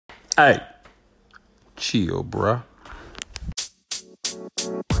Hey, chill, bruh.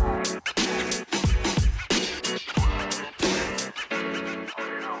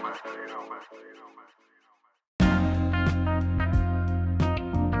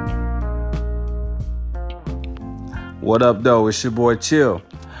 What up, though? It's your boy Chill.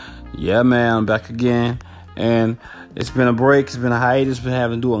 Yeah, man, I'm back again. And it's been a break. It's been a hiatus. Been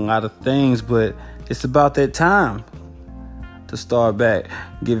having to do a lot of things, but it's about that time to start back,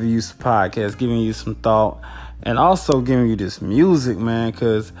 giving you some podcasts, giving you some thought, and also giving you this music, man,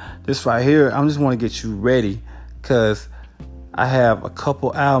 because this right here, I just want to get you ready, because I have a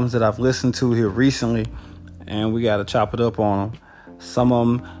couple albums that I've listened to here recently, and we got to chop it up on them. Some of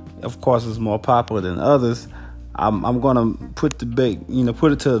them, of course, is more popular than others. I'm going to put it to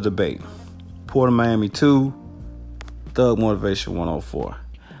the debate. Port of Miami 2, Thug Motivation 104.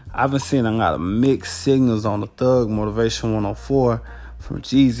 I've been seeing a lot of mixed signals on the Thug Motivation 104 from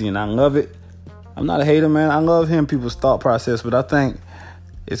Jeezy, and I love it. I'm not a hater, man. I love hearing people's thought process, but I think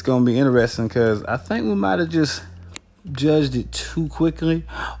it's going to be interesting because I think we might have just judged it too quickly,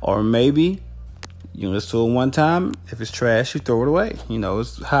 or maybe you listen to it one time. If it's trash, you throw it away. You know,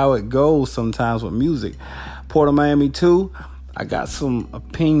 it's how it goes sometimes with music. Port of Miami 2, I got some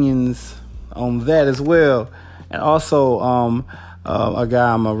opinions on that as well. And also, a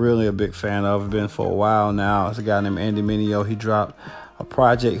guy I'm really a big fan of, been for a while now. It's a guy named Andy Mineo. He dropped a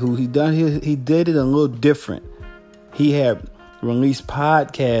project who he did it a little different. He had released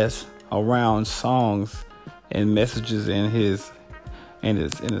podcasts around songs and messages in his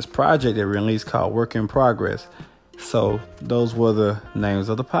project that released called Work in Progress. So those were the names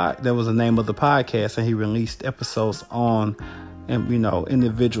of the that was the name of the podcast, and he released episodes on,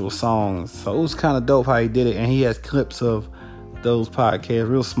 individual songs. So it was kind of dope how he did it, and he has clips of those podcasts,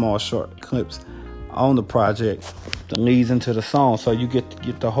 real small, short clips on the project that leads into the song. So you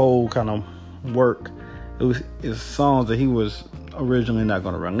get the whole kind of work. It's songs that he was originally not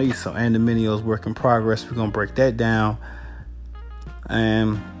going to release. So Andy Mineo's Work in Progress. We're gonna break that down,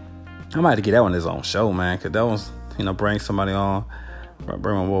 and I might have to get that one his own show, man, because that one's, bring somebody on,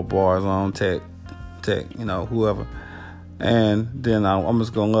 bring my little bars on, tech, whoever. And then I'm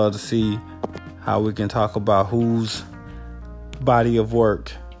just going to love to see how we can talk about whose body of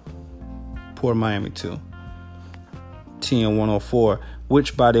work, Port of Miami 2, TN 104,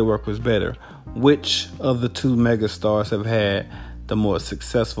 which body of work was better? Which of the two megastars have had the more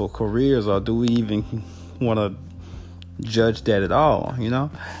successful careers, or do we even want to judge that at all,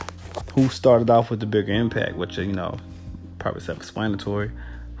 Who started off with the bigger impact, which, probably self-explanatory.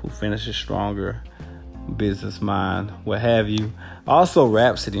 Who finishes stronger, business mind, what have you. Also,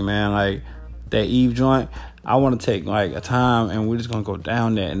 Rhapsody, man, like that Eve joint. I want to take like a time, and we're just going to go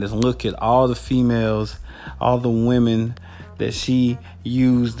down there and just look at all the females, all the women that she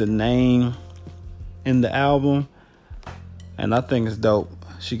used the name in the album. And I think it's dope.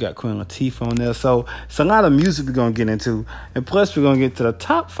 She got Queen Latifah on there. So it's a lot of music we're going to get into. And plus, we're going to get to the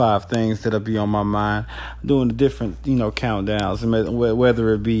top 5 things that'll be on my mind. Doing the different, countdowns.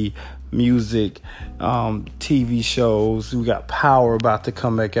 Whether it be music, TV shows. We got Power about to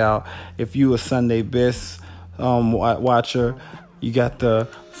come back out. If you a Sunday Best watcher, you got the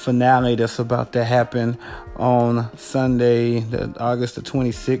finale that's about to happen on Sunday, August the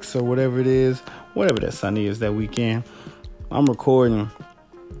 26th or whatever it is. Whatever that Sunday is that weekend. I'm recording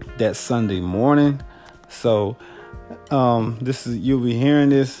that Sunday morning, so you'll be hearing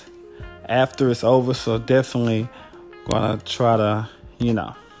this after it's over, so definitely gonna try to,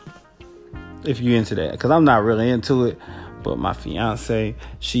 if you're into that, because I'm not really into it, but my fiance,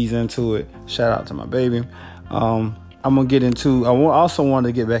 she's into it. Shout out to my baby. I'm gonna get into, also want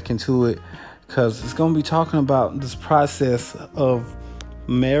to get back into it, because it's gonna be talking about this process of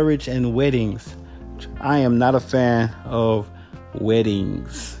marriage and weddings. I am not a fan of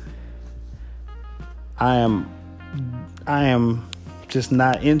weddings. I am just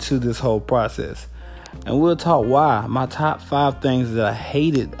not into this whole process. And we'll talk why. My top 5 things that I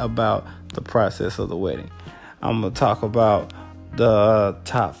hated about the process of the wedding. I'm going to talk about the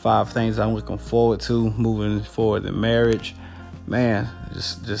top 5 things I'm looking forward to moving forward in marriage. Man,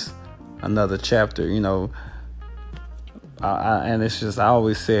 just another chapter, and it's just, I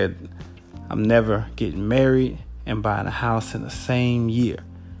always said, I'm never getting married and buying a house in the same year.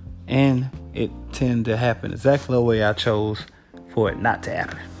 And it tended to happen exactly the way I chose for it not to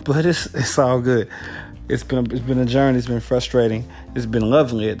happen. But it's all good. It's been a journey. It's been frustrating. It's been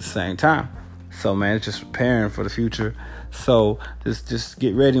lovely at the same time. So, man, it's just preparing for the future. So just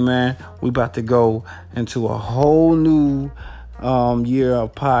get ready, man. We about to go into a whole new year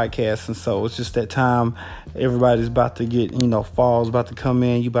of podcasting. So it's just that time. Everybody's about to get, fall's about to come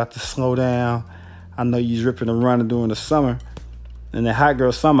in. You about to slow down. I know you ripping and running during the summer. And the hot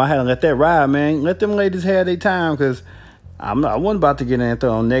girl summer, I had to let that ride, man. Let them ladies have their time, because I wasn't about to get in there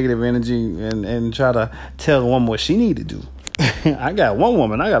on negative energy and try to tell a woman what she need to do. I got one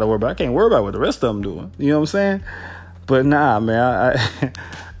woman I got to worry about. I can't worry about what the rest of them doing. You know what I'm saying? But nah, man,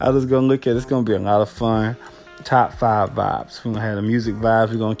 I just going to look at it. It's going to be a lot of fun. Top 5 vibes. We're going to have the music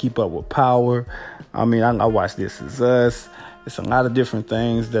vibes. We're going to keep up with Power. I mean, I watch This Is Us. It's a lot of different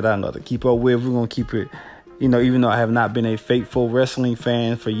things that I know to keep up with. We're going to keep it, even though I have not been a faithful wrestling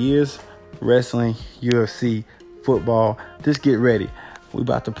fan for years. Wrestling, UFC, football. Just get ready. We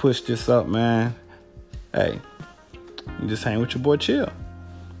about to push this up, man. Hey, you just hang with your boy Chill.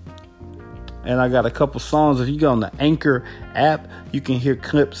 And I got a couple songs. If you go on the Anchor app, you can hear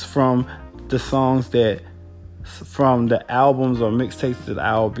clips from the songs from the albums or mixtapes that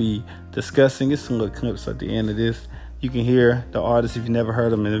I'll be discussing. It's some little clips at the end of this. You can hear the artists if you never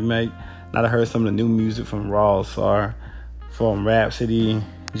heard them, and it may not have heard some of the new music from Ross or from Rhapsody,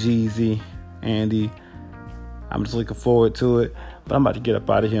 Jeezy, Andy. I'm just looking forward to it. But I'm about to get up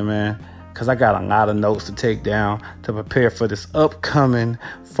out of here, man, because I got a lot of notes to take down to prepare for this upcoming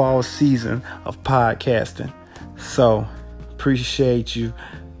fall season of podcasting. So, appreciate you.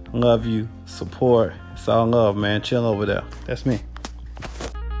 Love you. Support. It's all love, man. Chill over there. That's me.